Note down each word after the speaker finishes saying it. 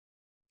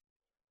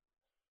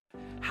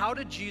How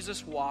did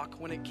Jesus walk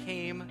when it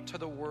came to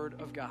the Word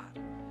of God?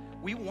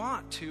 We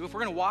want to, if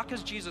we're going to walk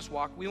as Jesus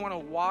walked, we want to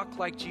walk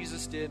like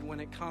Jesus did when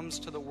it comes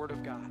to the Word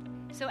of God.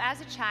 So as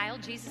a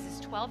child, Jesus is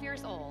 12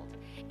 years old,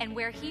 and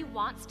where he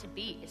wants to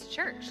be is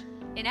church.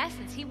 In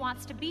essence, he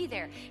wants to be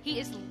there. He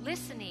is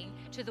listening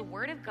to the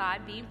Word of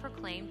God being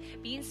proclaimed,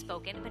 being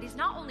spoken, but he's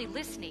not only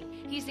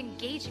listening, he's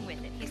engaging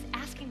with it. He's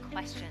asking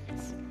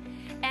questions.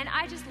 And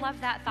I just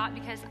love that thought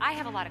because I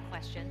have a lot of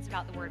questions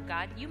about the Word of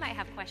God. You might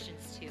have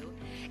questions too.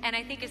 And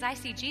I think as I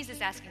see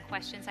Jesus asking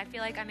questions, I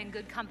feel like I'm in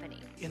good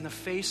company. In the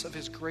face of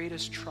his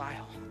greatest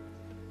trial,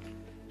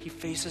 he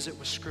faces it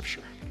with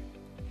Scripture.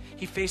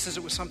 He faces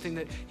it with something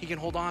that he can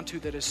hold on to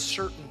that is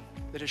certain,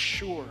 that is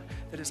sure,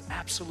 that is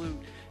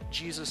absolute.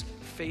 Jesus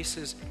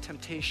faces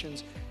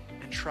temptations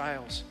and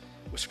trials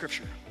with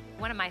Scripture.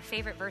 One of my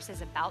favorite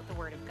verses about the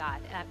Word of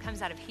God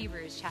comes out of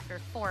Hebrews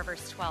chapter 4,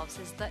 verse 12.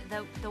 Says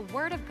the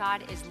Word of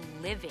God is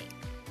living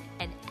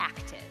and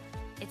active.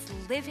 It's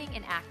living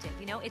and active.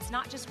 You know, it's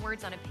not just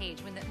words on a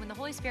page. When the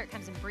Holy Spirit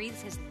comes and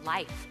breathes his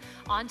life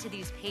onto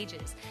these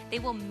pages, they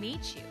will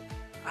meet you.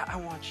 I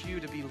want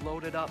you to be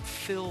loaded up,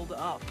 filled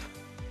up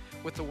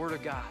with the Word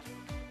of God,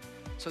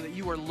 so that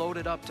you are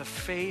loaded up to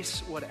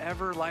face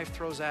whatever life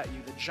throws at you,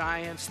 the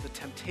giants, the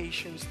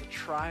temptations, the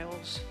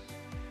trials.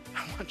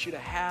 I want you to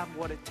have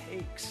what it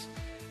takes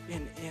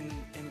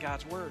in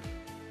God's Word.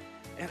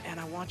 And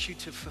I want you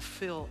to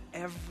fulfill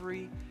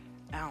every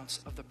ounce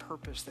of the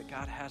purpose that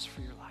God has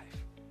for your life.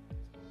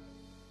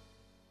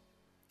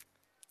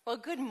 Well,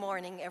 good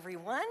morning,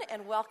 everyone,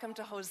 and welcome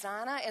to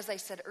Hosanna. As I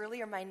said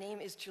earlier, my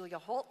name is Julia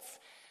Holtz.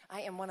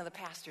 I am one of the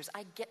pastors.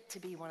 I get to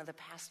be one of the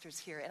pastors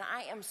here, and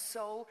I am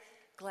so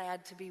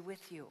glad to be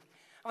with you.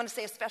 I want to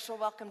say a special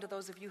welcome to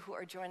those of you who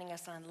are joining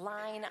us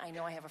online. I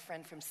know I have a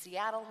friend from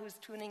Seattle who's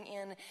tuning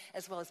in,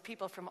 as well as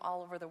people from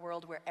all over the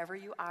world. Wherever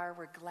you are,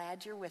 we're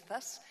glad you're with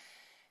us.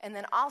 And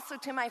then also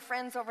to my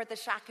friends over at the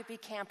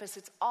Shakopee campus,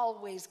 it's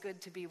always good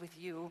to be with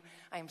you.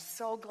 I am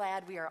so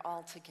glad we are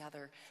all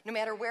together. No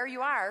matter where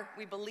you are,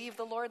 we believe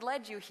the Lord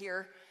led you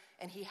here,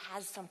 and he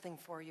has something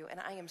for you. And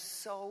I am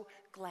so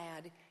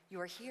glad you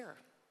are here.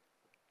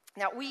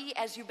 Now, we,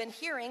 as you've been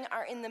hearing,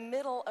 are in the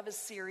middle of a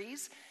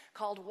series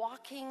called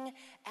Walking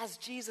as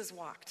Jesus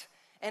Walked.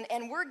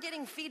 And we're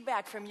getting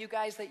feedback from you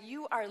guys that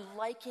you are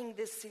liking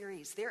this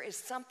series. There is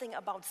something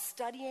about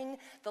studying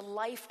the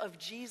life of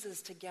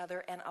Jesus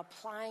together and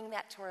applying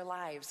that to our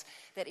lives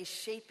that is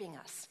shaping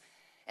us.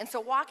 And so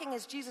Walking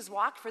as Jesus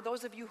Walked, for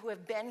those of you who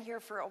have been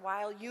here for a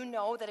while, you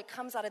know that it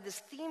comes out of this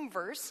theme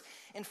verse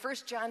in 1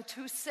 John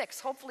 2:6.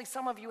 Hopefully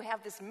some of you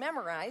have this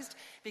memorized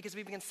because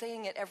we've been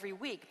saying it every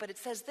week. But it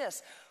says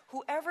this: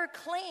 whoever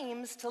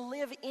claims to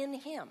live in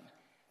him,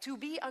 to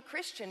be a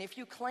Christian, if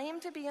you claim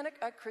to be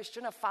a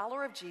Christian, a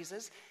follower of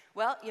Jesus,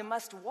 well, you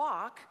must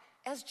walk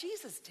as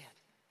Jesus did.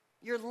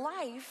 Your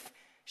life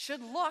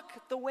should look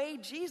the way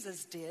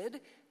Jesus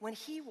did when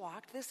he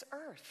walked this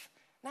earth.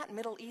 Not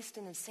Middle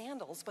Eastern in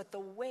sandals, but the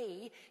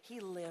way he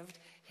lived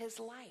his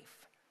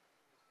life.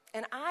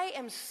 And I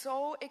am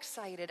so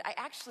excited. I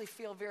actually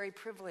feel very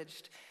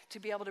privileged to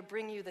be able to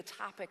bring you the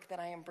topic that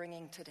I am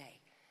bringing today.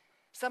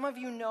 Some of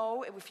you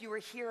know, if you were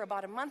here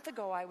about a month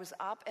ago, I was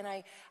up and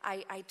I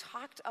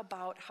talked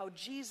about how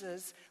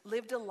Jesus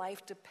lived a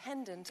life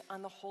dependent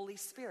on the Holy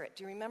Spirit.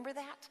 Do you remember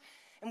that?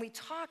 And we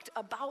talked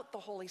about the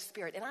Holy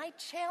Spirit. And I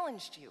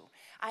challenged you.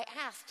 I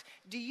asked,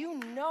 do you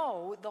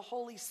know the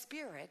Holy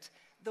Spirit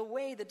the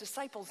way the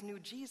disciples knew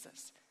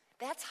Jesus?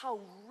 That's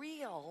how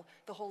real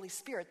the Holy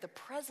Spirit, the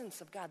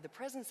presence of God, the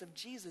presence of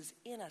Jesus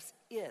in us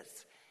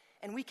is.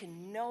 And we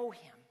can know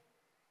him.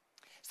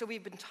 So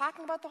we've been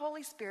talking about the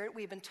Holy Spirit.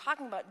 We've been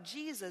talking about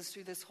Jesus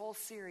through this whole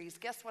series.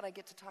 Guess what I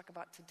get to talk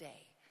about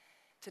today?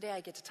 Today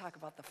I get to talk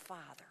about the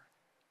Father.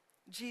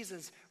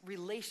 Jesus'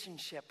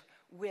 relationship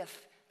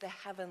with the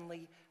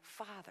Heavenly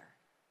Father.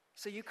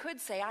 So you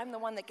could say I'm the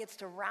one that gets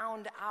to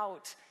round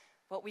out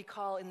what we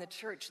call in the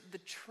church the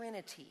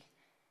Trinity.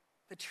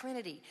 The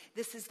Trinity.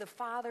 This is the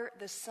Father,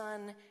 the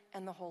Son,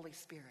 and the Holy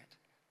Spirit.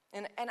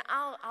 And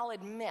I'll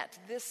admit,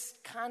 this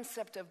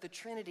concept of the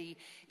Trinity,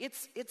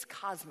 it's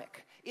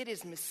cosmic. It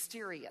is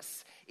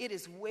mysterious. It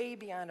is way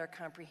beyond our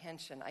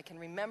comprehension. I can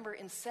remember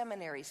in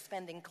seminary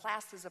spending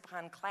classes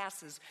upon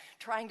classes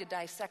trying to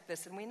dissect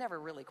this, and we never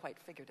really quite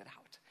figured it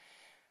out.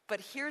 But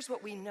here's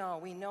what we know.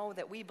 We know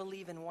that we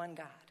believe in one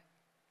God.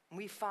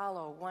 We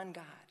follow one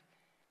God.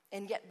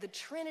 And yet the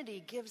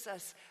Trinity gives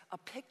us a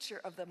picture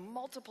of the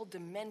multiple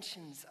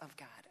dimensions of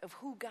God, of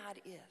who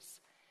God is.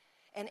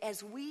 And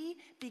as we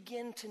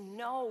begin to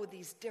know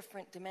these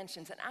different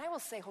dimensions, and I will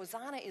say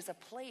Hosanna is a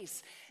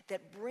place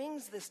that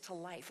brings this to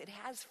life. It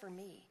has for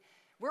me.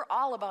 We're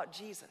all about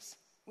Jesus.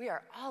 We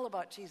are all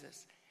about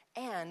Jesus.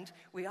 And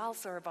we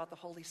also are about the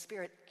Holy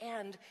Spirit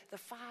and the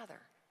Father.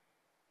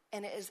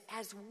 And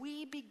as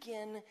we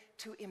begin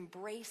to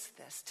embrace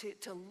this,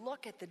 to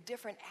look at the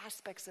different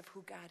aspects of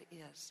who God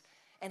is,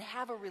 and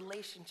have a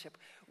relationship,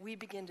 we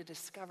begin to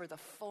discover the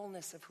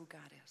fullness of who God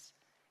is.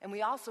 And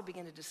we also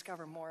begin to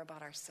discover more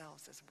about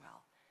ourselves as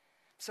well.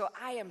 So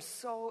I am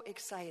so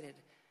excited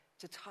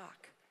to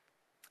talk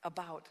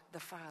about the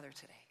Father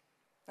today.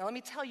 Now, let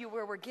me tell you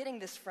where we're getting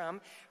this from.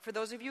 For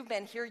those of you who've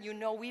been here, you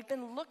know we've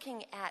been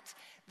looking at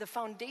the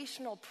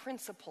foundational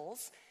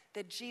principles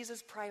that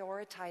Jesus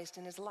prioritized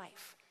in his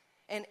life.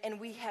 And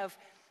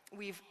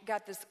we've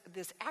got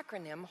this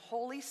acronym,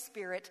 Holy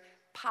Spirit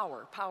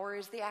Power. Power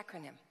is the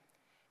acronym.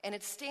 And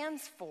it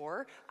stands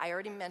for, I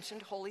already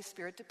mentioned, Holy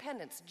Spirit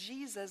dependence.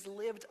 Jesus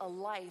lived a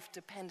life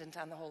dependent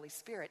on the Holy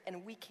Spirit,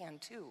 and we can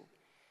too.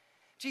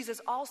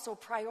 Jesus also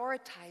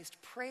prioritized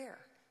prayer.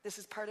 This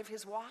is part of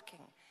his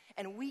walking,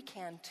 and we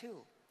can too.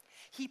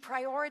 He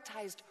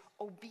prioritized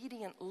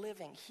obedient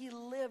living. He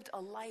lived a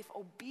life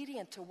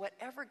obedient to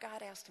whatever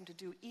God asked him to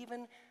do,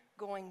 even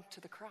going to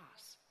the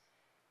cross.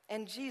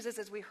 And Jesus,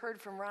 as we heard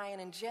from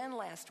Ryan and Jen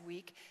last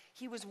week,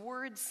 he was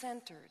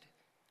word-centered.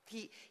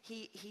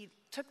 He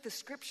took the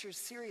scriptures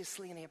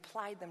seriously and he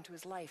applied them to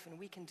his life, and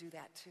we can do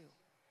that too.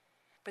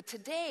 But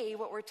today,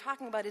 what we're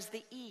talking about is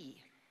the E,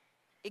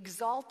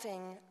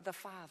 exalting the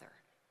Father.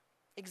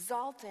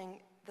 Exalting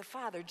the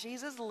Father.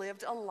 Jesus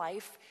lived a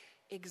life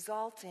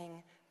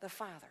exalting the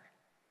Father.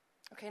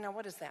 Okay, now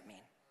what does that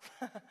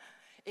mean?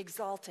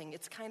 Exalting,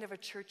 it's kind of a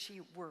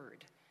churchy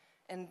word.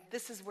 And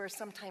this is where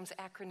sometimes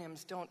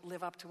acronyms don't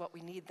live up to what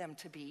we need them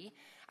to be.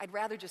 I'd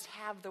rather just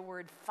have the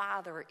word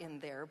Father in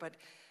there, but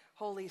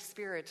Holy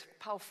Spirit,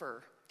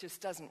 Paufer,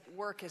 just doesn't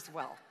work as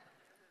well.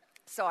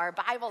 So our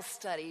Bible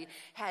study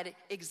had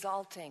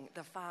exalting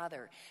the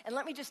Father. And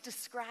let me just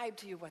describe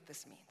to you what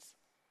this means.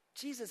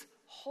 Jesus'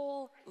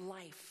 whole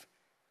life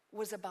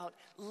was about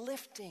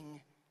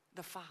lifting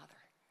the Father,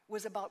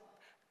 was about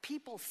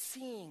people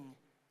seeing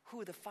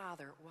who the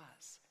Father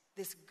was,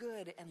 this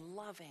good and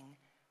loving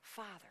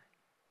Father.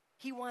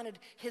 He wanted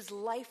his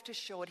life to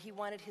show it. He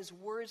wanted his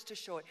words to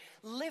show it,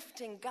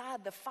 lifting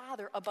God the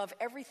Father above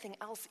everything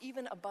else,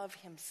 even above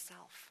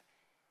himself.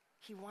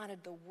 He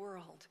wanted the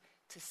world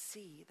to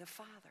see the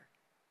Father.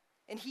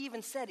 And he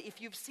even said, if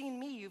you've seen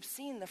me, you've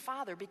seen the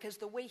Father, because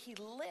the way he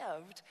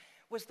lived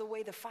was the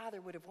way the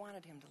Father would have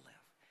wanted him to live.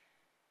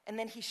 And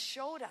then he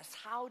showed us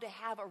how to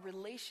have a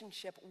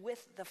relationship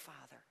with the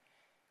Father,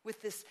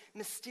 with this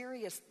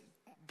mysterious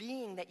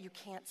being that you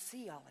can't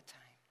see all the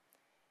time.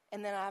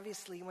 And then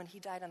obviously when he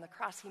died on the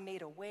cross, he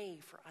made a way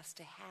for us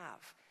to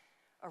have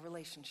a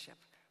relationship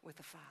with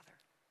the Father.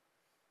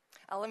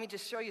 Let me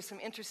just show you some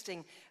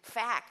interesting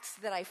facts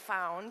that I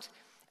found.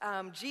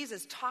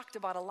 Jesus talked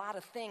about a lot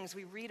of things.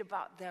 We read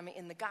about them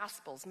in the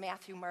Gospels,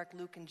 Matthew, Mark,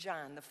 Luke, and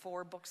John, the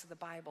 4 books of the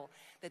Bible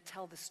that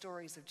tell the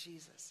stories of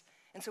Jesus.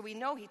 And so we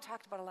know he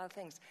talked about a lot of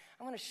things.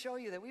 I want to show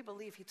you that we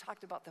believe he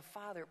talked about the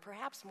Father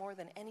perhaps more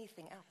than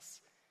anything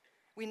else.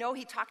 We know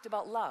he talked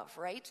about love,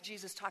 right?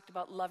 Jesus talked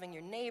about loving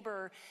your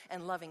neighbor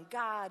and loving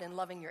God and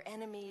loving your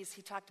enemies.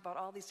 He talked about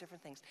all these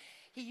different things.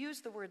 He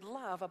used the word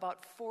love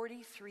about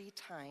 43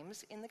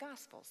 times in the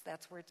Gospels.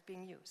 That's where it's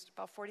being used,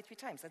 about 43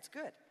 times. That's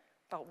good,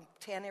 about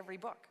 10 every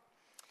book.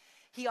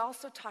 He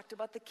also talked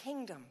about the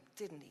kingdom,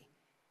 didn't he?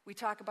 We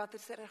talk about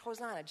this at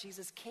Hosanna.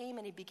 Jesus came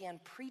and he began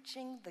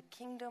preaching the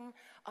kingdom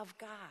of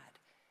God.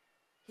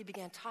 He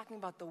began talking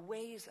about the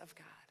ways of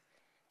God.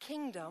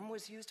 Kingdom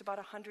was used about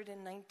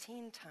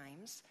 119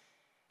 times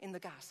in the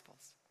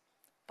Gospels.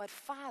 But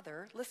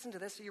Father, listen to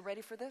this. Are you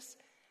ready for this?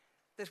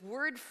 This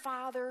word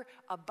Father,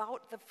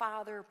 about the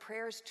Father,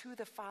 prayers to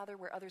the Father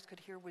where others could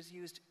hear was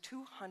used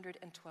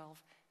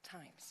 212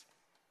 times.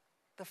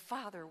 The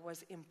Father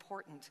was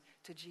important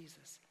to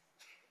Jesus.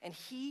 And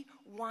he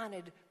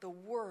wanted the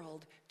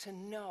world to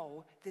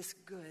know this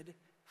good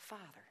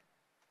Father.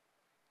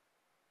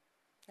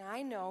 Now,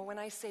 I know when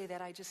I say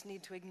that, I just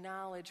need to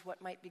acknowledge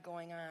what might be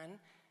going on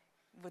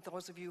with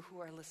those of you who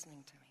are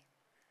listening to me.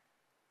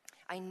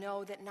 I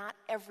know that not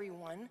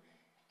everyone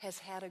has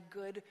had a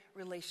good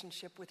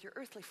relationship with your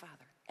earthly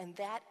father, and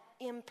that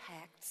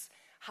impacts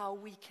how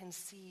we can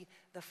see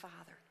the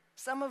Father.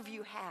 Some of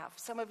you have.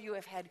 Some of you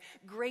have had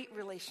great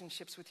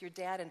relationships with your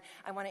dad, and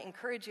I want to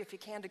encourage you, if you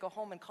can, to go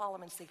home and call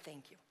him and say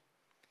thank you.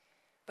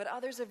 But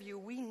others of you,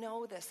 we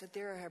know this, that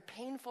there are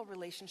painful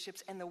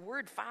relationships, and the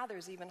word father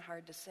is even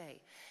hard to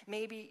say.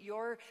 Maybe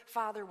your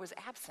father was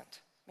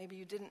absent. Maybe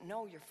you didn't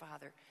know your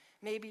father.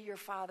 Maybe your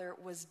father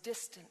was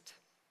distant.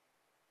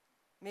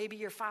 Maybe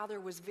your father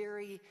was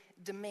very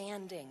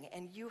demanding,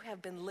 and you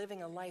have been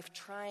living a life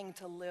trying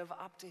to live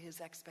up to his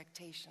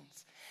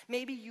expectations.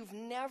 Maybe you've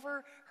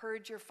never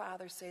heard your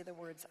father say the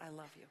words, I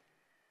love you.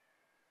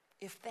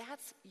 If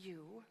that's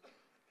you,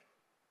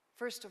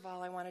 first of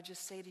all, I want to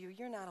just say to you,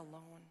 you're not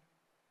alone.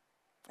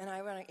 And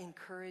I want to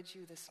encourage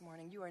you this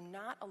morning. You are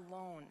not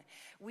alone.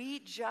 We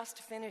just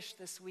finished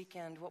this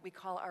weekend what we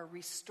call our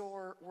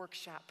Restore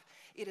Workshop.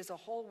 It is a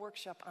whole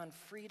workshop on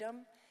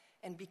freedom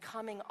and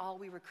becoming all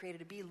we were created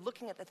to be,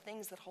 looking at the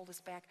things that hold us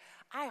back.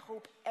 I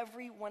hope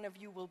every one of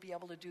you will be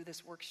able to do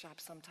this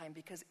workshop sometime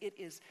because it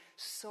is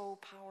so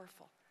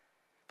powerful.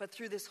 But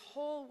through this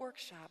whole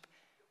workshop,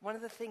 one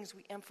of the things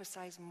we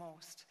emphasize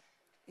most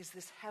is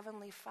this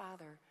Heavenly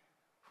Father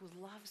who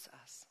loves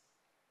us.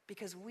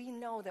 Because we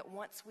know that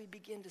once we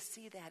begin to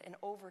see that and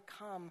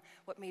overcome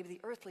what maybe the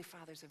earthly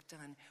fathers have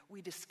done,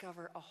 we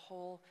discover a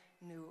whole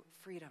new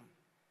freedom.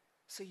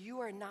 So you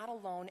are not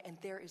alone, and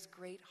there is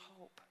great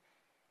hope.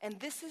 And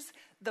this is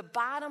the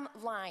bottom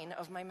line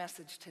of my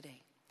message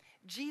today.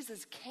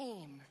 Jesus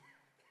came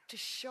to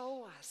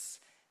show us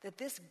that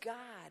this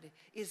God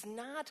is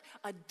not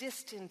a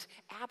distant,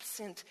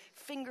 absent,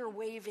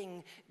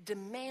 finger-waving,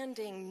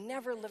 demanding,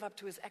 never live up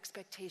to his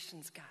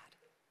expectations God.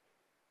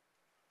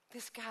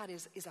 This God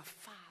is a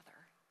Father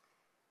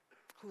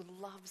who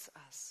loves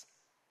us,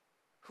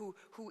 who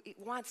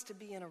wants to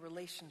be in a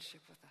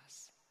relationship with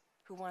us,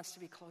 who wants to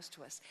be close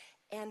to us.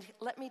 And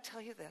let me tell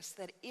you this,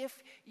 that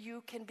if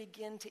you can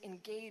begin to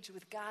engage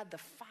with God the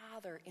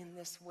Father in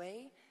this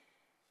way,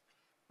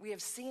 we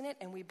have seen it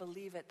and we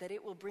believe it, that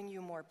it will bring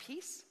you more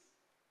peace,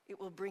 it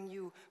will bring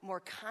you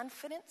more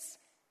confidence,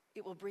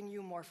 it will bring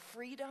you more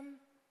freedom,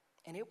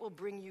 and it will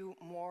bring you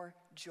more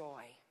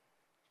joy.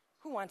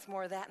 Who wants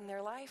more of that in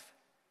their life?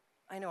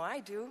 I know I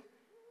do.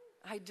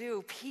 I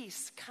do.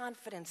 Peace,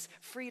 confidence,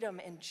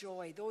 freedom, and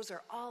joy. Those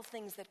are all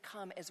things that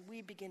come as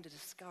we begin to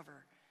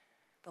discover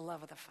the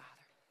love of the Father.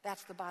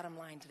 That's the bottom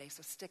line today,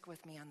 so stick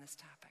with me on this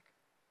topic.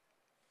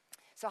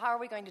 So how are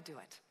we going to do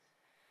it?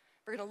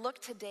 We're going to look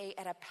today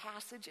at a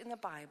passage in the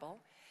Bible.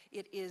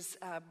 It is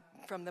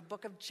from the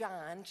book of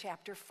John,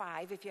 chapter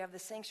 5. If you have the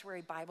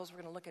Sanctuary Bibles, we're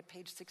going to look at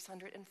page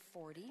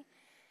 640.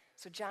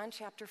 So John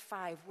chapter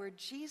 5, where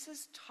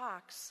Jesus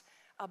talks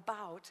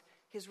about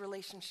his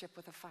relationship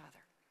with the Father.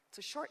 It's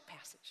a short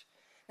passage.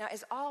 Now,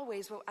 as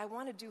always, what I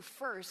want to do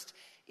first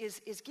is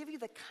give you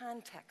the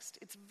context.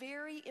 It's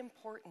very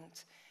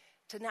important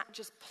to not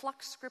just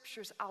pluck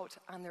scriptures out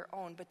on their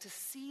own, but to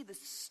see the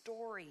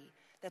story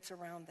that's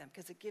around them,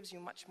 because it gives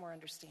you much more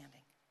understanding.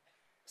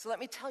 So let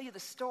me tell you the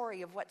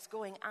story of what's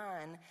going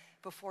on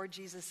before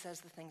Jesus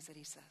says the things that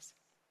he says.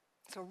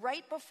 So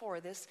right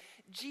before this,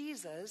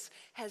 Jesus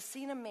has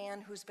seen a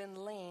man who's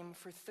been lame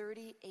for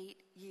 38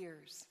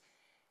 years,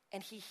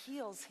 and he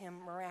heals him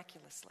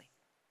miraculously.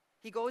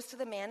 He goes to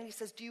the man and he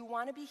says, "Do you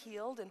want to be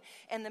healed?"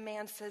 And the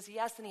man says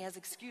yes, and he has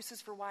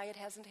excuses for why it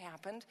hasn't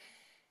happened.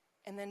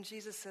 And then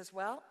Jesus says,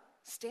 "Well,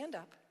 stand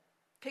up,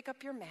 pick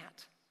up your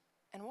mat,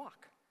 and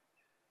walk."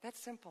 That's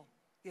simple.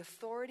 The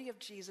authority of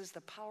Jesus,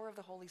 the power of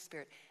the Holy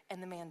Spirit,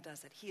 and the man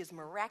does it. He is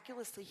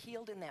miraculously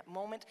healed in that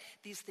moment.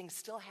 These things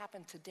still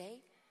happen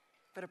today,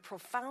 but a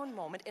profound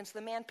moment. And so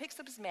the man picks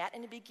up his mat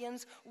and he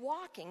begins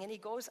walking, and he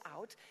goes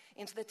out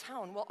into the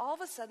town. Well, all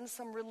of a sudden,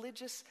 some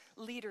religious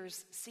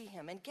leaders see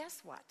him. And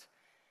guess what?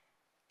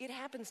 It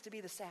happens to be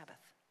the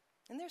Sabbath.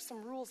 And there's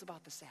some rules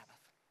about the Sabbath.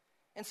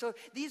 And so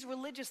these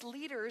religious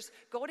leaders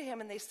go to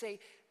him and they say,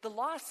 "The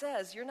law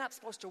says you're not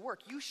supposed to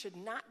work. You should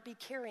not be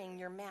carrying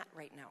your mat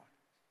right now."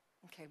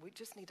 Okay, we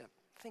just need to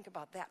think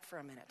about that for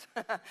a minute.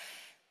 But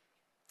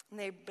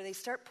they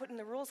start putting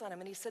the rules on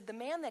him. And he said, "The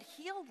man that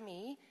healed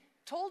me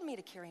told me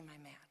to carry my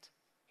mat."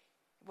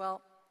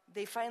 Well,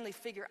 they finally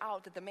figure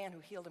out that the man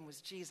who healed him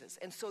was Jesus.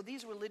 And so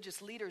these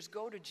religious leaders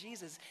go to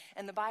Jesus,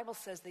 and the Bible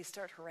says they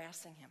start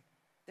harassing him.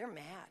 They're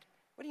mad.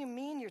 "What do you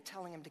mean you're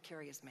telling him to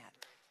carry his mat?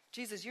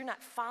 Jesus, you're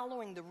not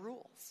following the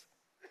rules.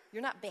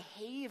 You're not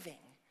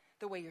behaving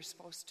the way you're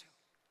supposed to."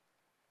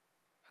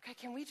 Okay,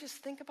 can we just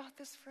think about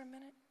this for a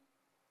minute?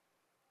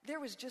 There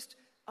was just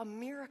a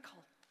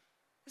miracle.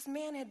 This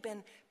man had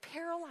been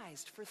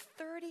paralyzed for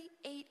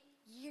 38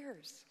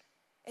 years.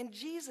 And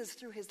Jesus,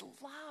 through his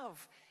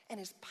love and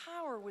his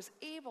power, was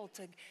able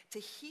to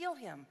heal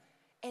him.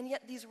 And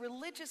yet these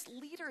religious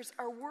leaders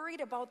are worried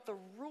about the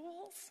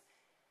rules.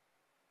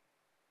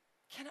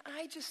 Can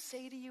I just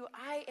say to you,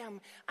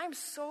 I'm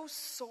so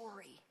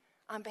sorry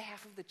on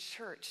behalf of the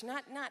church,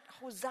 not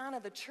Hosanna,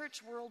 the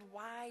church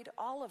worldwide,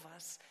 all of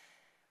us,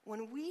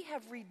 when we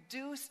have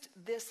reduced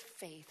this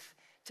faith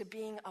to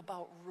being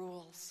about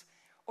rules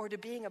or to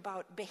being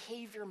about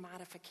behavior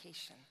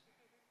modification,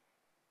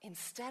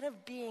 instead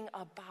of being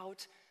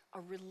about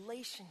a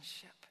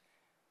relationship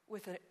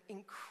with an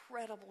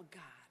incredible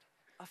God,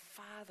 a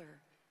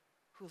Father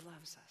who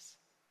loves us.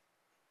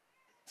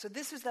 So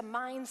this is the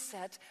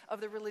mindset of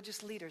the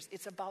religious leaders.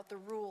 It's about the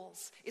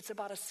rules. It's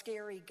about a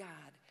scary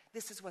God.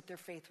 This is what their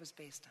faith was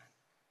based on.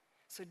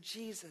 So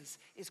Jesus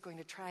is going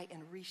to try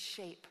and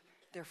reshape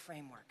their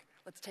framework.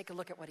 Let's take a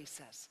look at what he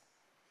says.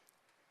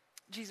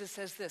 Jesus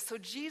says this. So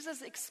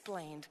Jesus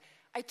explained,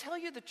 "I tell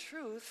you the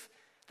truth,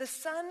 the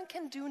Son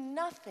can do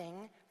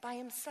nothing by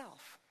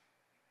himself."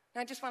 Now,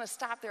 I just want to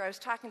stop there. I was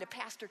talking to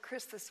Pastor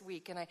Chris this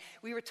week, and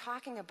we were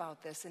talking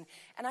about this, and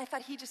I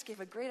thought he just gave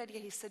a great idea.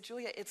 He said,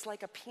 "Julia, it's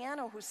like a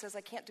piano who says, I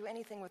can't do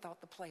anything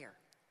without the player."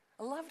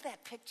 I love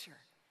that picture.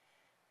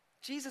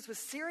 Jesus was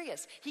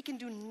serious. He can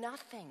do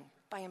nothing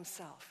by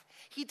himself.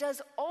 He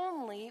does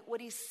only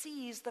what he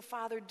sees the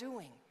Father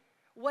doing.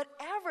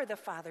 Whatever the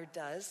Father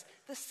does,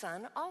 the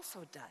Son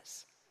also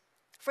does.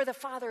 For the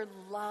Father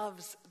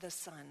loves the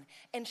Son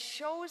and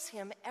shows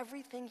him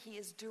everything he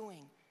is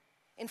doing.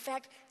 In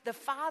fact, the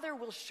Father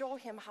will show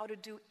him how to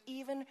do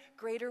even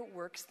greater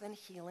works than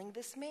healing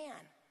this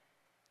man.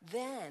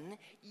 Then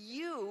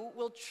you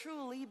will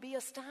truly be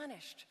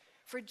astonished.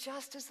 For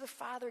just as the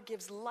Father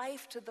gives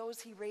life to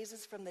those he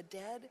raises from the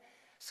dead,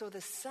 so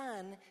the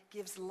Son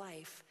gives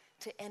life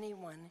to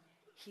anyone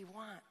he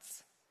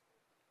wants.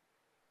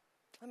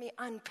 Let me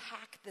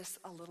unpack this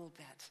a little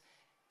bit,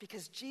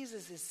 because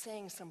Jesus is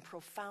saying some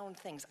profound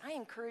things. I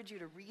encourage you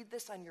to read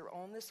this on your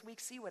own this week,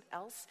 see what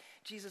else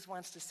Jesus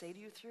wants to say to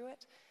you through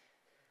it.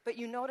 But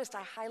you noticed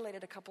I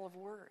highlighted a couple of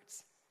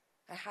words.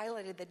 I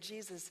highlighted that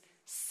Jesus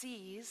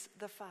sees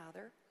the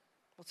Father.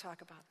 We'll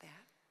talk about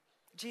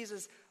that.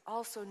 Jesus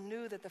also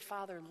knew that the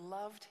Father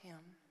loved him.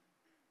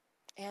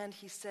 And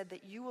he said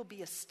that you will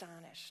be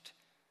astonished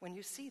when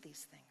you see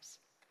these things.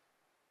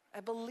 I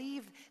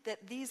believe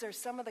that these are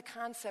some of the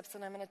concepts,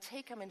 and I'm going to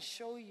take them and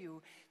show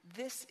you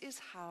this is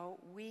how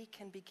we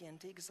can begin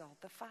to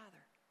exalt the Father.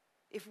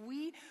 If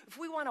we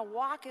want to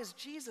walk as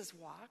Jesus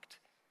walked,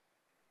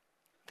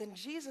 then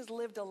Jesus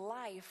lived a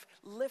life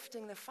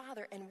lifting the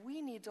Father, and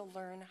we need to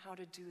learn how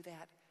to do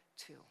that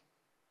too.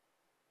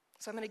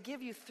 So I'm going to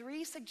give you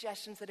 3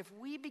 suggestions that if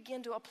we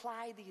begin to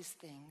apply these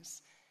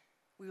things,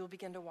 we will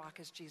begin to walk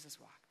as Jesus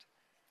walked.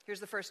 Here's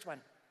the first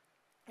one.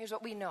 Here's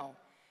what we know.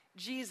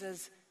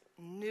 Jesus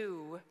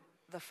knew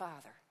the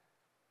Father.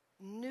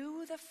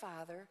 Knew the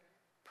Father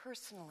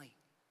personally.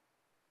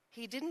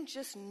 He didn't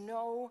just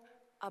know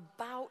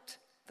about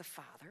the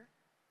Father,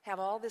 have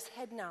all this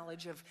head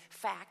knowledge of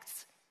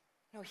facts.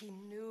 No, he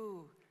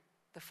knew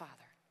the Father.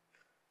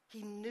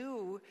 He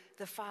knew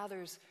the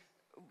Father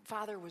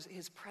was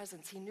his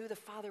presence. He knew the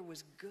Father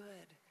was good,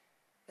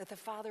 that the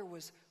Father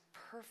was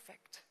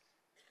perfect,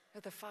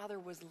 that the Father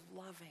was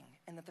loving,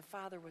 and that the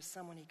Father was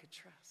someone he could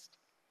trust.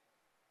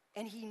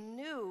 And he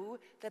knew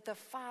that the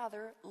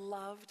Father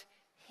loved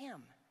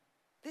him.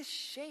 This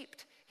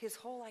shaped his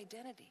whole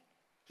identity.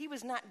 He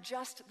was not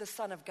just the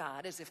Son of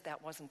God, as if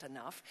that wasn't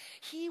enough.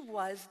 He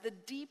was the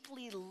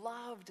deeply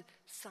loved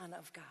Son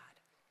of God.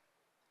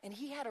 And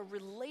he had a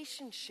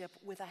relationship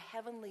with a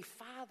heavenly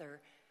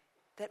Father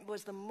that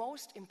was the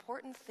most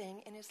important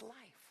thing in his life.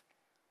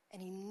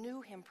 And he knew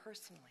him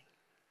personally.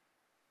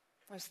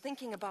 I was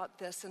thinking about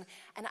this, and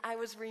I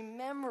was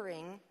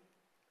remembering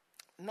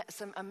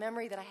a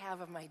memory that I have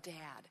of my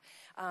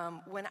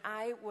dad. When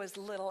I was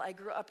little, I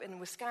grew up in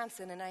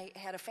Wisconsin, and I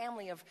had a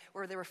family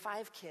where there were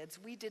 5 kids.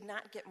 We did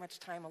not get much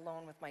time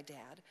alone with my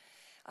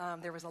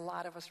dad. There was a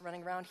lot of us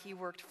running around. He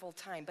worked full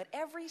time. But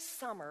every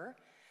summer,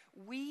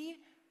 we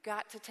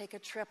got to take a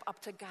trip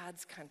up to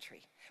God's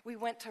country. We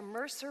went to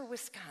Mercer,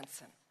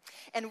 Wisconsin.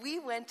 And we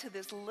went to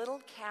this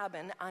little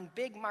cabin on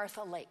Big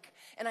Martha Lake.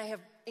 And I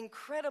have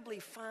incredibly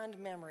fond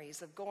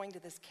memories of going to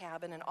this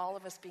cabin and all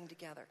of us being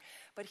together.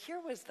 But here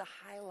was the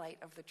highlight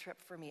of the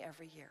trip for me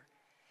every year.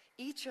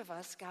 Each of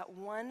us got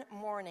one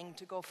morning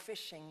to go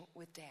fishing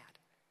with Dad.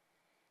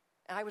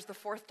 And I was the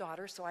 4th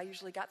daughter, so I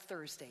usually got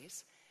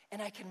Thursdays.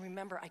 And I can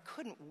remember I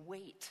couldn't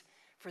wait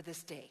for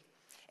this day.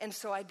 And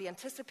so I'd be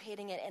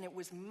anticipating it, and it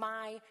was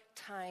my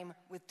time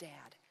with Dad.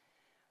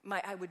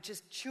 I would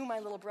just chew my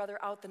little brother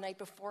out the night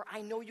before.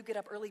 I know you get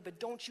up early, but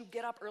don't you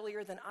get up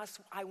earlier than us.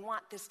 I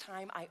want this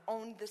time. I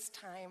own this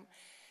time.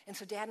 And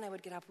so Dad and I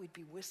would get up. We'd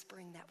be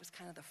whispering. That was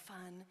kind of the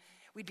fun.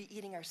 We'd be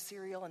eating our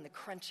cereal, and the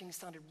crunching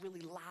sounded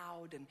really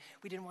loud, and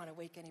we didn't want to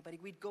wake anybody.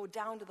 We'd go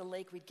down to the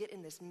lake. We'd get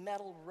in this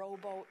metal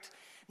rowboat,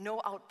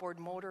 no outboard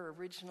motor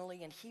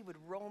originally, and he would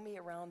row me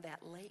around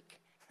that lake.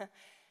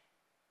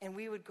 And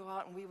we would go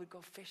out and we would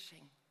go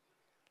fishing.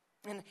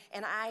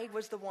 And I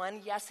was the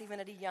one, yes,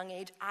 even at a young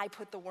age, I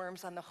put the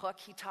worms on the hook.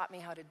 He taught me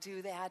how to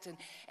do that.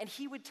 And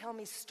he would tell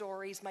me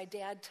stories. My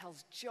dad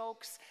tells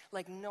jokes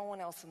like no one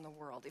else in the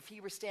world. If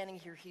he were standing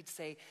here, he'd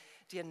say,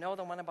 "Do you know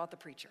the one about the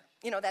preacher?"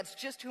 You know, that's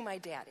just who my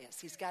dad is.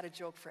 He's got a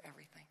joke for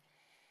everything.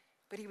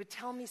 But he would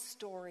tell me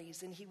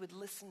stories, and he would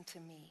listen to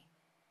me.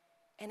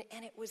 And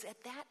it was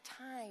at that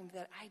time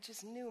that I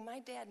just knew my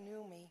dad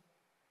knew me.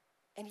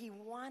 And he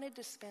wanted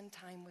to spend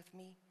time with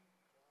me,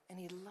 and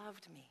he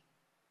loved me.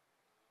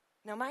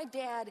 Now, my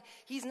dad,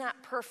 he's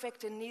not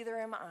perfect, and neither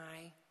am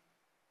I,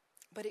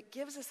 but it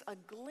gives us a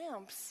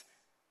glimpse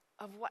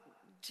of what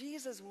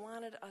Jesus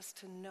wanted us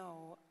to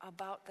know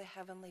about the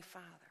Heavenly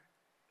Father.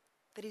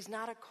 That he's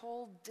not a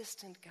cold,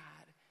 distant God.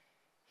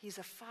 He's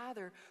a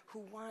Father who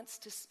wants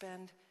to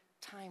spend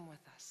time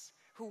with us,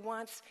 who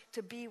wants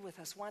to be with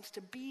us, wants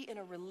to be in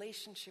a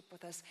relationship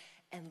with us,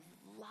 and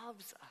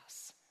loves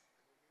us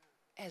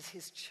as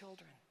his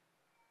children.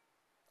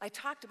 I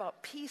talked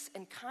about peace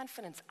and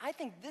confidence. I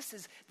think this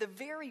is the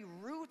very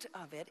root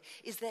of it,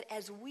 is that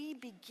as we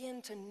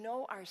begin to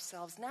know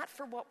ourselves, not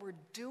for what we're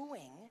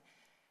doing,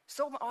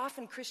 so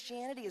often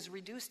Christianity is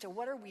reduced to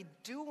what are we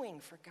doing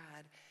for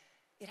God.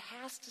 It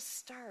has to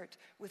start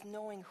with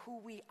knowing who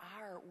we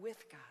are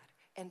with God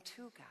and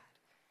to God.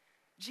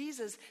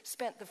 Jesus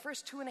spent the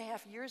first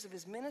 2.5 years of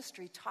his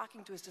ministry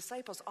talking to his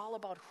disciples all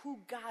about who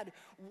God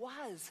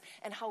was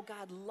and how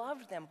God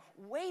loved them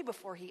way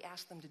before he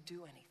asked them to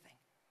do anything.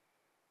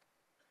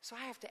 So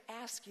I have to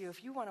ask you,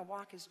 if you want to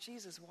walk as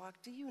Jesus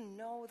walked, do you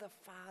know the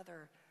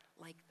Father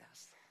like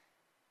this?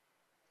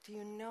 Do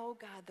you know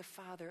God the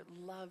Father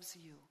loves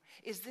you?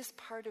 Is this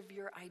part of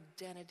your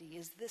identity?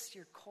 Is this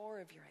your core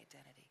of your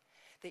identity?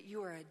 That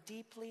you are a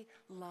deeply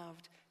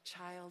loved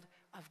child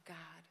of God,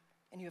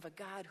 and you have a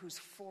God who's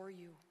for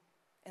you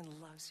and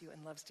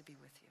loves to be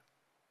with you.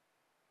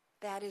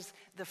 That is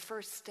the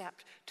first step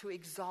to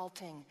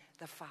exalting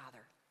the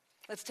Father.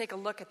 Let's take a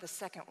look at the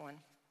second one.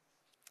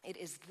 It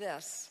is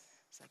this,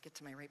 as I get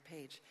to my right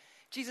page.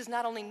 Jesus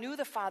not only knew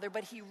the Father,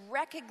 but he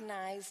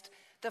recognized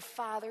the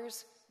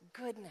Father's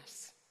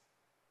goodness.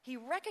 He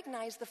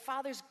recognized the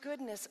Father's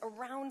goodness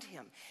around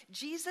him.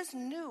 Jesus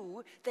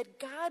knew that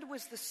God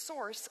was the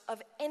source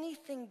of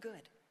anything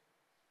good.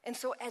 And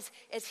so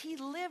as he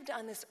lived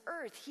on this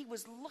earth, he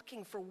was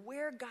looking for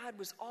where God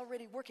was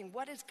already working.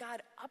 What is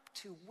God up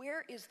to?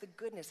 Where is the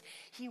goodness?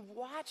 He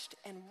watched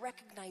and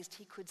recognized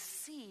he could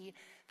see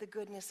the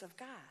goodness of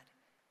God.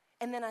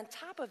 And then on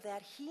top of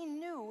that, he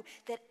knew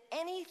that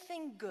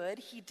anything good,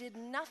 he did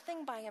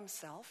nothing by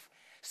himself,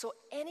 so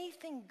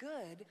anything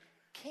good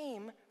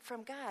came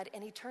from God.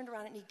 And he turned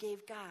around and he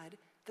gave God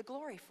the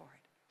glory for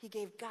it. He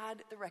gave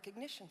God the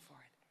recognition for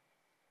it.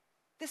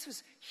 This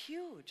was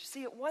huge.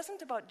 See, it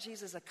wasn't about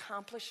Jesus'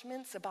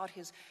 accomplishments, about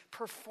his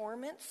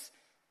performance.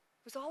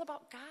 It was all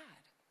about God.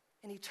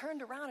 And he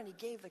turned around and he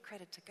gave the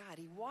credit to God.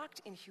 He walked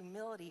in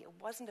humility. It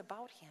wasn't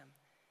about him.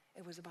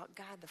 It was about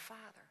God the Father.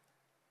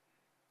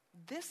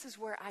 This is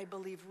where I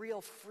believe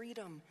real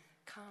freedom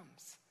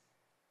comes.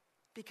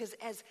 Because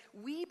as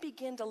we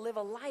begin to live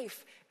a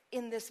life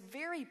in this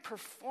very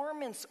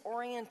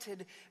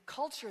performance-oriented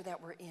culture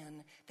that we're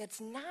in, that's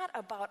not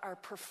about our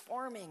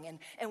performing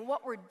and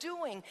what we're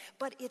doing,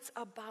 but it's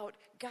about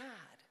God.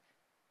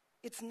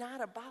 It's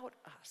not about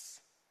us.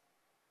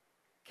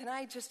 Can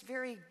I just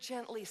very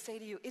gently say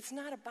to you, it's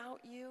not about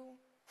you?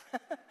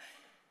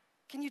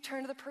 Can you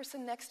turn to the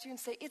person next to you and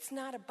say, it's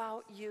not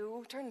about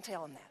you? Turn and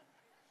tell them that.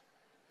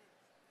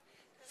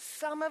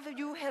 Some of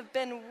you have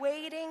been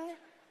waiting.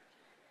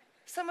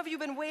 Some of you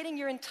have been waiting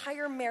your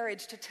entire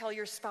marriage to tell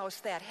your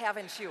spouse that,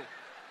 haven't you?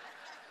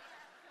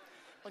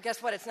 Well,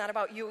 guess what? It's not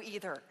about you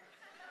either.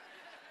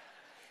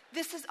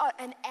 This is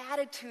an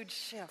attitude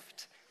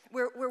shift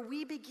where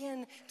we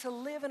begin to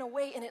live in a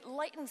way, and it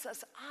lightens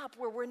us up,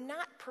 where we're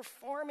not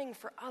performing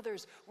for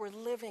others. We're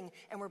living,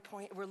 and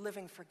we're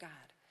living for God.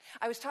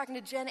 I was talking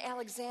to Jen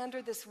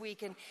Alexander this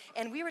week,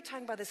 and we were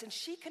talking about this, and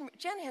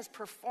Jen has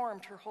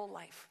performed her whole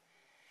life.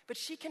 But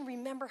she can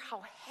remember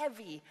how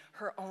heavy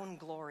her own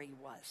glory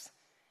was.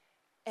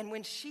 And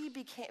when she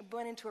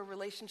went into a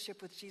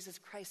relationship with Jesus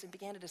Christ and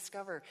began to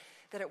discover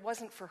that it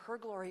wasn't for her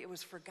glory, it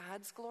was for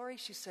God's glory,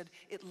 she said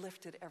it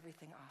lifted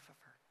everything off of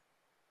her.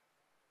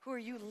 Who are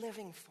you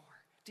living for?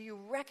 Do you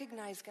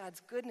recognize God's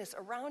goodness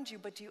around you,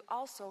 but do you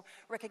also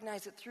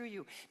recognize it through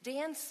you?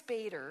 Dan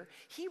Spader,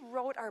 he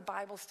wrote our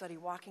Bible study,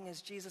 Walking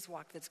as Jesus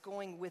Walked, that's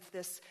going with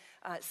this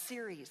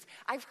series.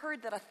 I've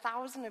heard that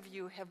 1,000 of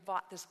you have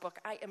bought this book.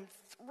 I am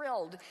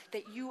thrilled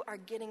that you are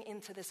getting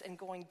into this and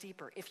going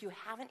deeper. If you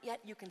haven't yet,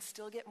 you can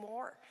still get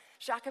more.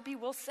 Shakopee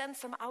will send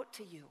some out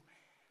to you.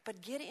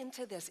 But get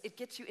into this. It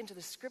gets you into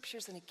the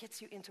scriptures and it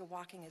gets you into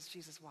walking as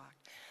Jesus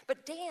walked.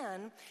 But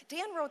Dan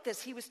wrote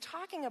this. He was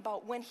talking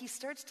about when he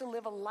starts to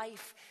live a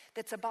life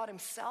that's about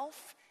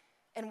himself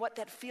and what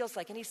that feels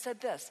like. And he said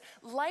this,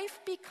 life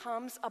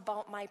becomes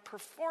about my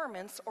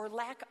performance or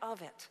lack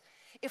of it.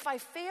 If I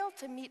fail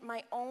to meet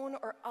my own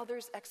or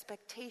others'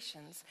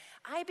 expectations,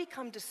 I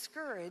become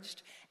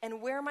discouraged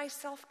and wear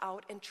myself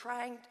out and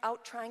trying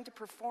to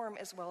perform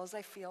as well as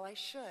I feel I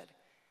should.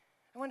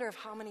 I wonder if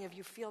how many of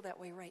you feel that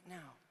way right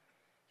now.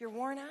 You're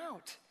worn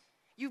out.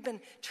 You've been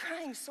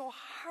trying so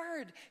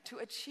hard to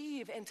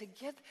achieve and to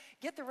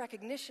get the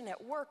recognition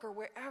at work or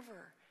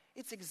wherever.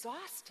 It's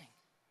exhausting.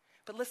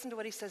 But listen to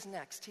what he says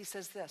next. He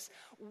says this,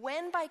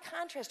 when by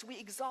contrast we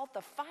exalt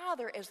the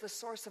Father as the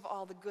source of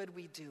all the good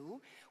we do,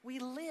 we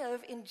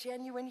live in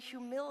genuine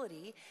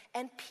humility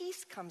and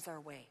peace comes our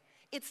way.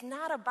 It's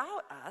not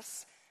about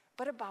us,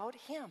 but about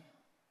him.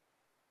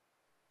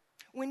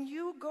 When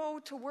you go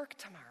to work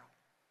tomorrow,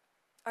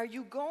 are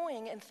you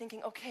going and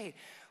thinking, okay,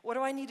 what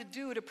do I need to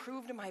do to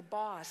prove to my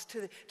boss,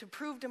 to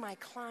prove to my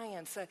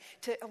clients,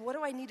 what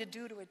do I need to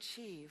do to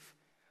achieve?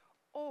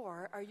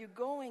 Or are you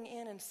going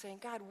in and saying,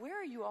 God, where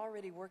are you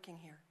already working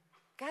here?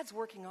 God's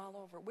working all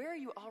over. Where are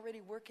you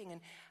already working and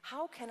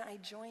how can I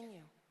join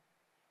you?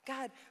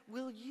 God,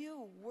 will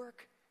you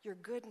work your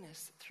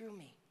goodness through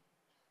me?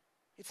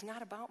 It's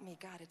not about me,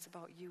 God, it's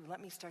about you. Let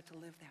me start to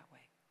live that way.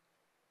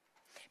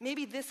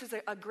 Maybe this is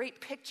a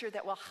great picture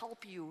that will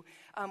help you.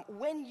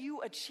 When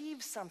you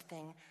achieve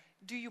something,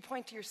 do you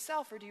point to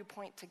yourself or do you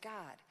point to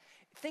God?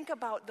 Think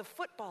about the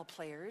football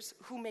players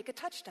who make a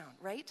touchdown,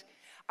 right?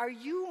 Are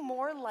you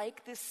more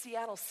like this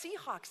Seattle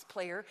Seahawks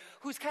player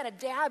who's kind of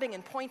dabbing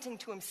and pointing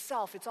to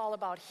himself? It's all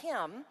about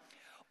him.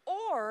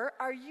 Or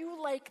are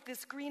you like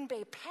this Green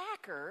Bay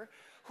Packer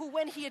who,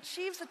 when he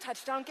achieves a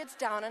touchdown, gets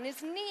down on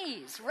his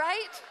knees,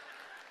 right?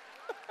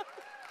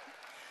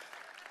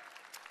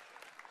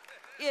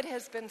 It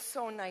has been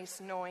so nice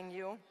knowing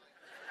you.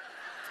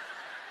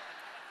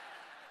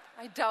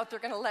 I doubt they're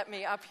going to let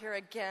me up here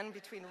again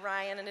between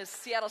Ryan and his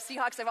Seattle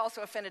Seahawks. I've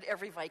also offended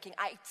every Viking.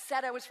 I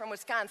said I was from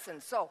Wisconsin,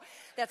 so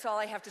that's all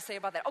I have to say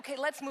about that. Okay,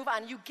 let's move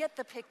on. You get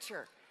the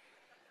picture.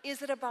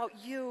 Is it about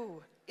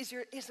you?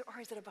 Or is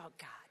it about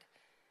God?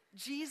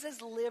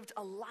 Jesus lived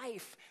a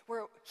life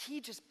where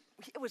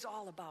it was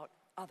all about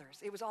others.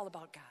 It was all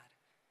about God,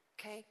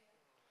 okay?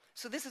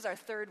 So this is our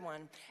third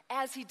one.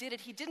 As he did it,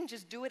 he didn't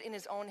just do it in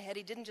his own head.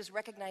 He didn't just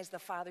recognize the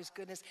Father's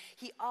goodness.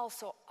 He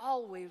also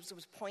always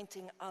was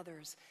pointing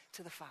others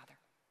to the Father.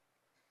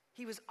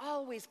 He was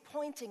always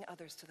pointing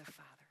others to the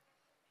Father.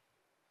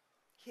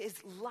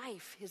 His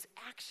life, his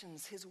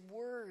actions, his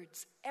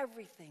words,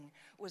 everything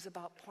was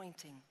about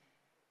pointing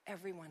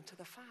everyone to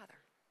the Father.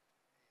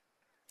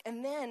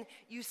 And then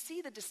you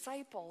see the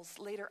disciples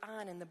later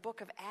on in the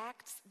book of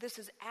Acts. This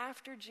is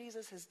after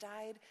Jesus has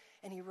died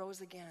and he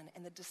rose again.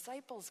 And the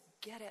disciples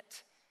get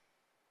it.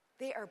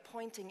 They are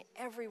pointing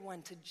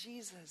everyone to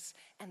Jesus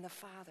and the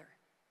Father.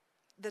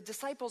 The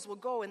disciples will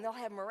go and they'll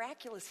have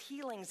miraculous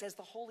healings as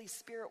the Holy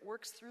Spirit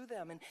works through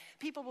them. And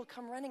people will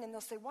come running and they'll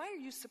say, "Why are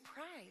you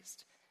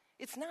surprised?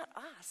 It's not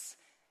us.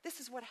 This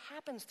is what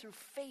happens through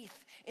faith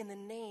in the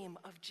name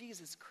of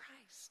Jesus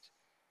Christ."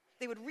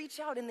 They would reach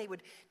out and they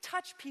would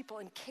touch people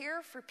and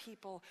care for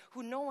people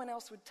who no one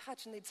else would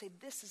touch. And they'd say,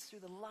 "This is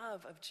through the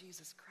love of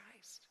Jesus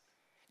Christ."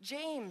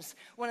 James,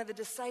 one of the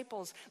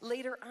disciples,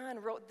 later on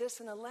wrote this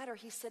in a letter.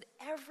 He said,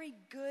 "Every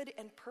good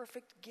and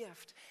perfect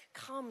gift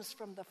comes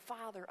from the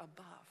Father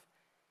above."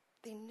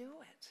 They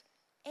knew it.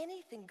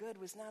 Anything good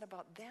was not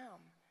about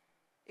them.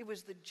 It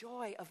was the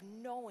joy of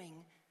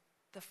knowing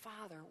the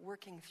Father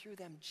working through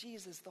them,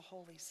 Jesus, the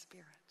Holy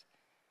Spirit.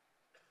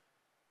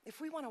 If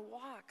we want to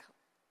walk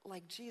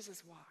like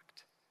Jesus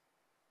walked,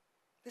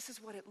 this is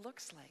what it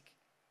looks like.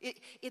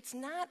 It's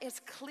not as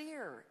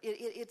clear.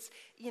 It's,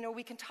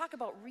 we can talk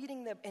about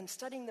reading and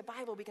studying the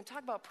Bible. We can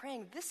talk about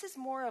praying. This is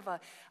more of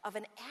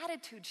an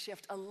attitude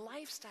shift, a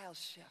lifestyle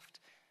shift,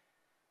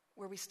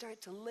 where we start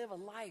to live a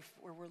life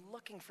where we're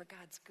looking for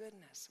God's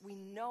goodness. We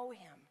know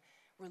him.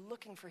 We're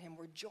looking for him.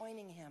 We're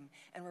joining him,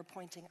 and we're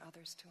pointing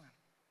others to him.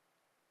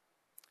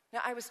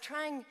 Now, I was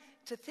trying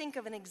to think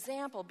of an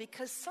example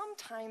because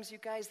sometimes, you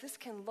guys, this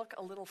can look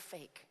a little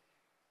fake.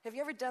 Have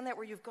you ever done that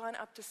where you've gone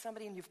up to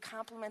somebody and you've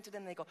complimented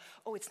them and they go,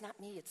 "Oh, it's not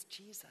me, it's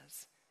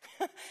Jesus."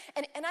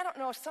 and I don't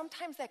know,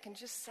 sometimes that can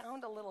just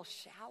sound a little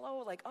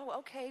shallow, like, "Oh,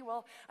 okay,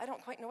 well, I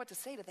don't quite know what to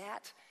say to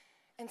that."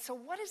 And so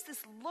what does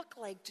this look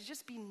like to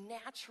just be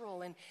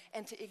natural and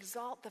to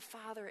exalt the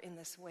Father in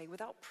this way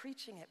without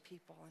preaching at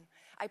people? And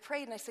I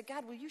prayed and I said,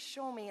 "God, will you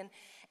show me?"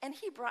 And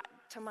he brought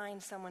to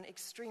mind someone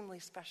extremely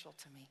special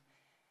to me.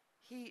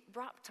 He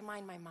brought to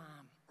mind my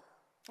mom.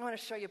 I want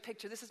to show you a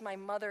picture. This is my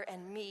mother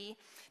and me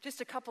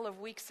just a couple of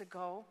weeks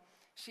ago.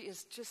 She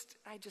is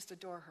I just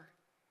adore her.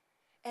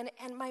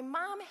 And my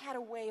mom had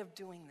a way of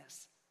doing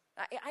this.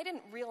 I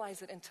didn't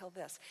realize it until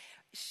this.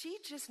 She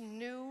just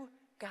knew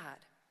God.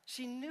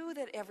 She knew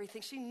that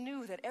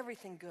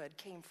everything good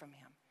came from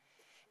him.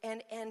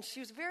 And she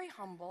was very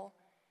humble,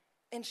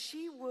 and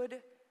she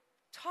would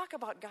talk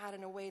about God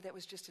in a way that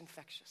was just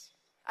infectious.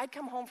 I'd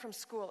come home from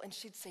school and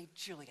she'd say,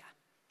 "Julia,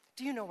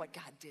 do you know what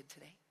God did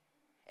today?"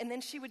 And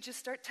then she would just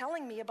start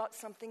telling me about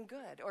something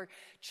good. Or,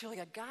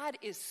 "Julia, God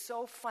is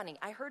so funny."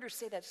 I heard her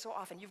say that so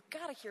often. You've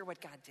got to hear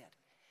what God did.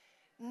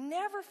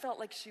 Never felt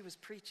like she was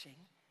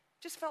preaching.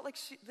 Just felt like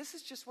this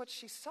is just what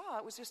she saw.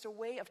 It was just a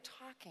way of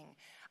talking.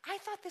 I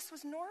thought this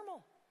was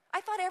normal. I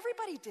thought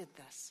everybody did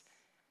this.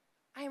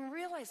 I am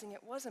realizing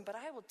it wasn't, but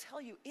I will tell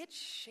you, it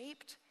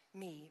shaped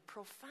me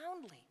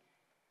profoundly.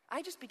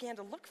 I just began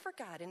to look for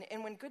God.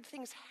 And when good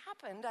things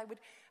happened,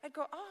 I'd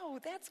go, "Oh,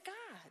 that's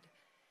God."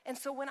 And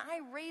so when I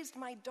raised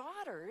my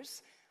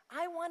daughters,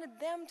 I wanted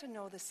them to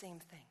know the same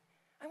thing.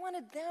 I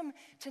wanted them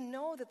to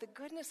know that the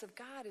goodness of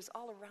God is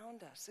all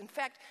around us. In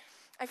fact,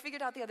 I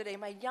figured out the other day,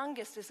 my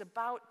youngest is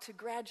about to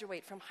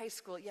graduate from high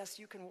school. Yes,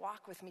 you can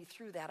walk with me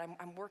through that.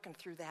 I'm working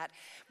through that.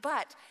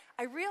 But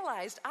I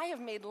realized I have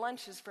made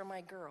lunches for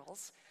my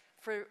girls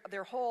for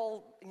their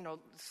whole,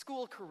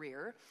 school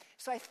career.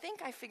 So I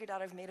think I figured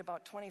out I've made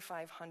about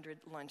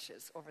 2,500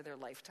 lunches over their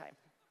lifetime.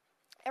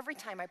 Every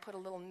time I put a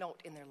little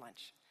note in their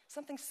lunch.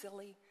 Something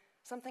silly,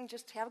 something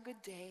just have a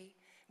good day,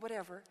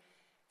 whatever.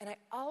 And I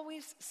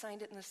always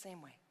signed it in the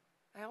same way.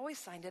 I always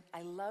signed it,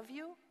 "I love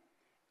you,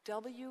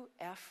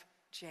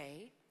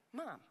 WFJ,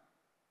 Mom."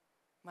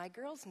 My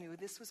girls knew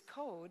this was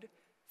code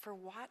for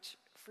watch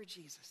for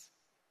Jesus.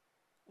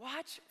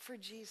 Watch for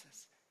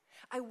Jesus.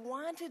 I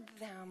wanted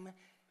them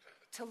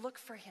to look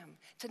for him,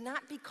 to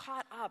not be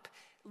caught up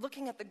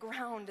looking at the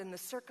ground and the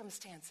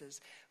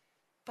circumstances,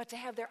 but to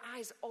have their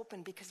eyes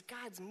open because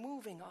God's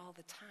moving all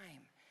the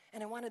time.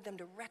 And I wanted them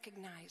to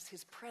recognize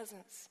his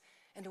presence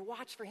and to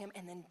watch for him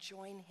and then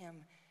join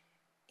him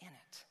in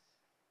it.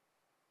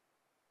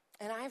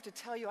 And I have to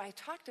tell you, I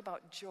talked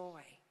about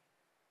joy.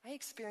 I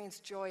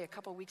experienced joy a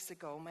couple weeks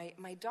ago.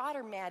 My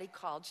daughter, Maddie,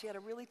 called. She had a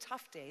really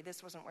tough day.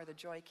 This wasn't where the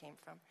joy came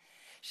from.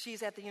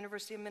 She's at the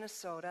University of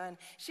Minnesota, and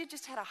she had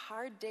just had a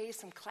hard day.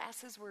 Some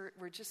classes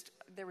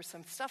there was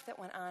some stuff that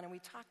went on, and we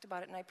talked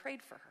about it, and I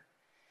prayed for her.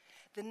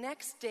 The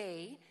next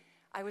day,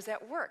 I was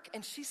at work,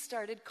 and she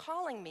started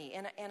calling me,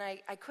 and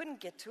I couldn't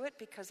get to it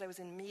because I was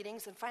in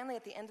meetings, and finally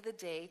at the end of the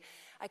day,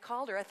 I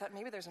called her. I thought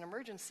maybe there's an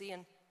emergency,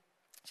 and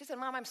she said,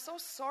 "Mom, I'm so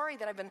sorry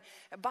that I've been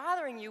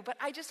bothering you, but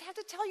I just have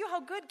to tell you how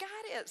good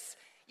God is.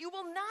 You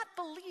will not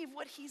believe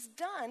what he's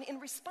done in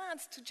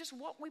response to just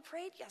what we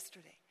prayed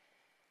yesterday.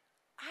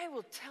 I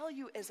will tell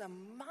you, as a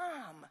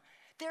mom,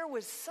 there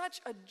was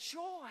such a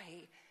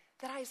joy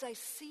that as I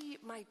see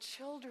my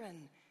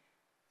children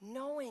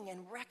knowing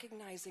and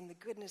recognizing the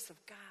goodness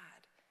of God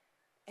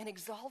and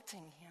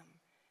exalting him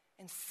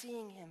and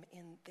seeing him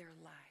in their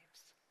lives.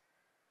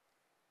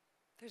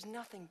 There's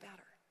nothing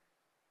better.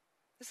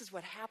 This is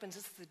what happens.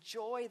 This is the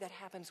joy that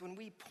happens when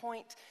we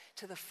point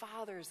to the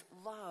Father's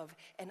love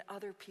and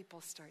other people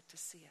start to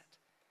see it.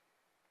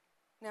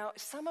 Now,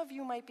 some of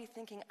you might be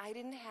thinking, I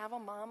didn't have a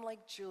mom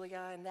like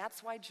Julia, and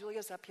that's why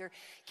Julia's up here.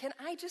 Can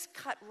I just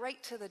cut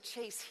right to the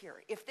chase here?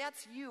 If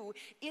that's you,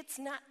 it's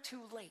not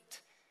too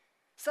late.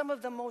 Some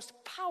of the most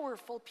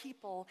powerful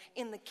people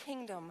in the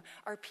kingdom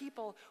are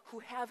people who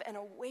have an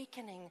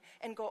awakening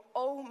and go,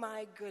 oh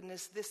my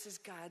goodness, this is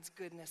God's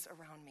goodness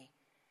around me.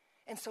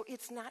 And so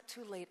it's not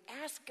too late.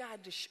 Ask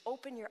God to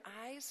open your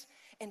eyes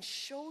and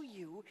show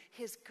you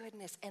his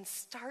goodness and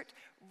start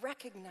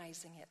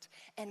recognizing it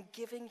and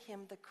giving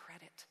him the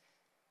credit.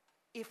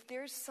 If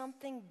there's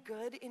something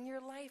good in your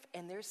life,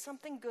 and there's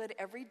something good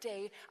every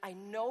day, I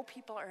know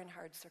people are in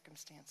hard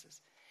circumstances,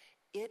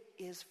 it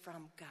is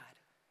from God.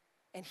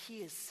 And he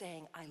is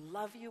saying, I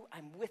love you,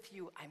 I'm with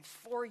you, I'm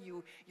for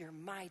you, you're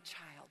my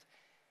child.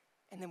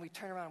 And then we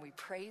turn around and we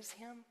praise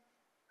him,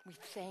 we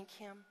thank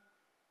him,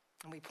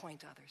 and we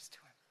point others to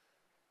him.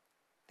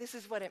 This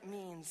is what it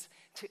means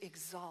to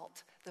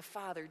exalt the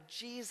Father.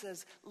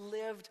 Jesus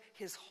lived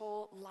his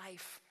whole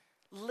life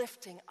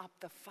lifting up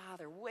the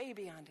Father way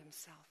beyond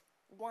himself,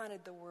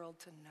 wanted the world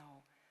to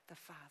know the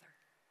Father.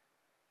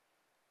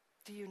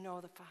 Do you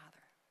know the Father?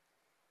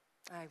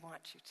 I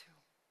want you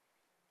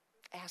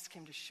to. Ask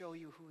him to show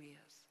you who he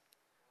is.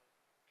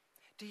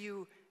 Do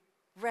you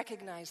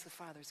recognize the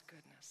Father's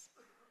goodness?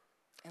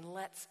 And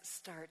let's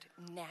start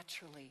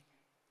naturally,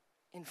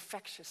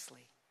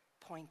 infectiously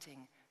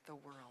pointing the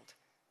world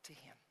to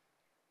him.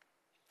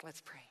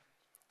 Let's pray.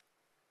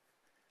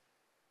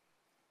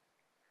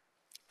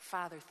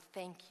 Father,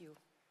 thank you.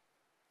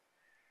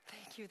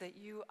 Thank you that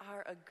you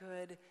are a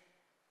good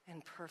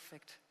and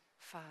perfect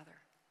Father.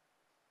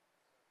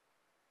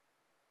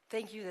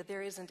 Thank you that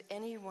there isn't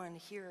anyone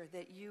here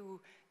that you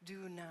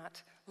do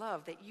not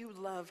love, that you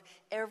love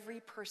every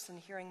person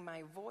hearing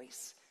my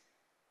voice.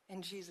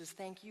 And Jesus,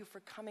 thank you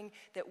for coming,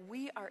 that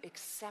we are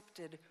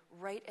accepted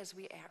right as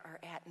we are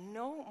at.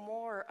 No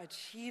more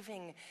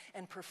achieving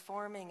and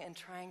performing and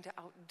trying to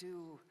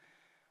outdo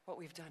what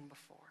we've done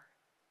before.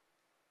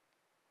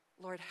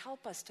 Lord,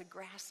 help us to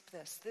grasp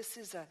this. This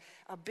is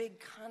a big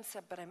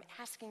concept, but I'm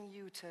asking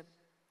you to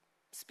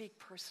speak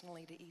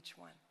personally to each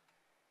one.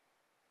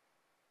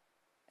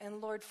 And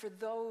Lord, for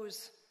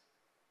those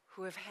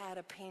who have had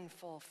a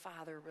painful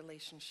father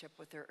relationship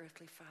with their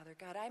earthly father,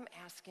 God, I'm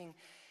asking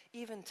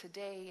even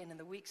today and in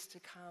the weeks to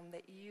come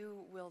that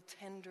you will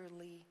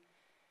tenderly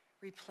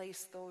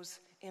replace those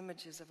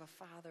images of a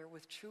father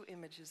with true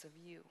images of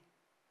you.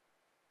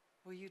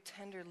 Will you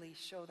tenderly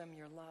show them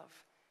your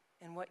love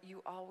and what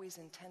you always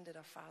intended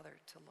a father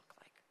to look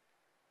like?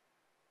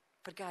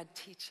 But God,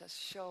 teach us,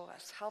 show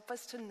us, help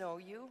us to know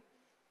you,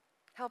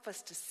 help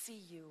us to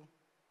see you.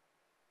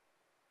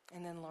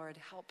 And then, Lord,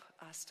 help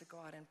us to go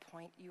out and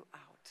point you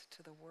out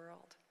to the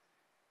world,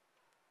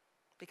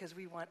 because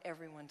we want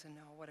everyone to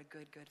know what a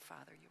good, good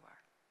Father you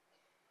are.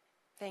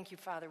 Thank you,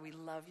 Father. We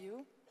love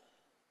you,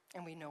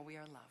 and we know we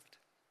are loved.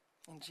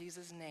 In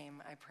Jesus'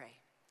 name I pray.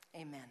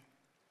 Amen.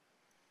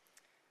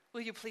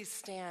 Will you please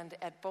stand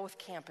at both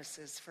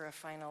campuses for a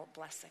final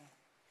blessing?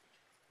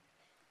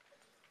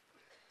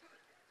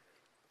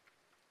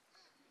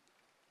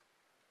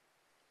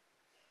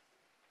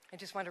 I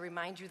just want to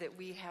remind you that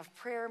we have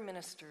prayer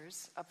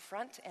ministers up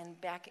front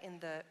and back in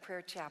the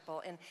prayer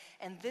chapel.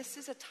 And this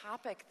is a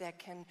topic that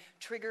can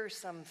trigger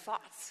some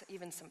thoughts,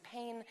 even some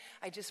pain.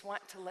 I just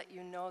want to let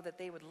you know that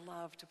they would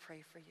love to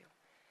pray for you.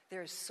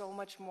 There is so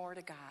much more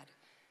to God,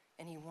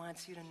 and he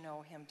wants you to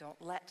know him.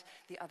 Don't let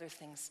the other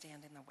things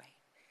stand in the way.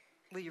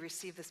 Will you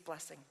receive this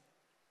blessing?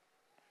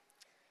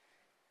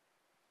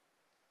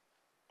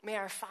 May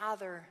our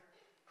Father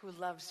who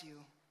loves you,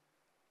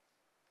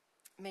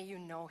 may you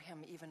know him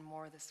even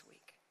more this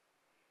week.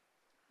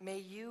 May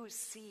you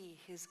see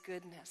his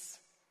goodness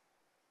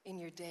in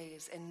your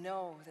days and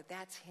know that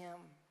that's him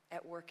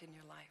at work in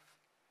your life.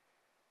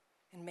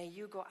 And may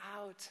you go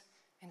out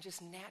and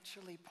just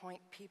naturally point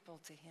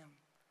people to him.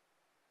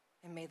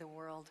 And may the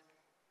world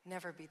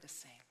never be the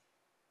same.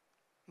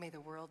 May the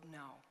world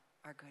know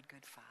our good,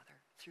 good Father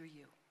through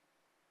you.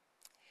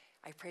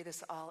 I pray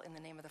this all in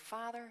the name of the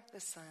Father, the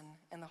Son,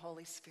 and the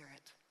Holy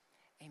Spirit.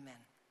 Amen.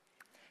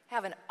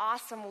 Have an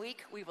awesome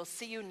week. We will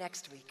see you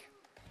next week.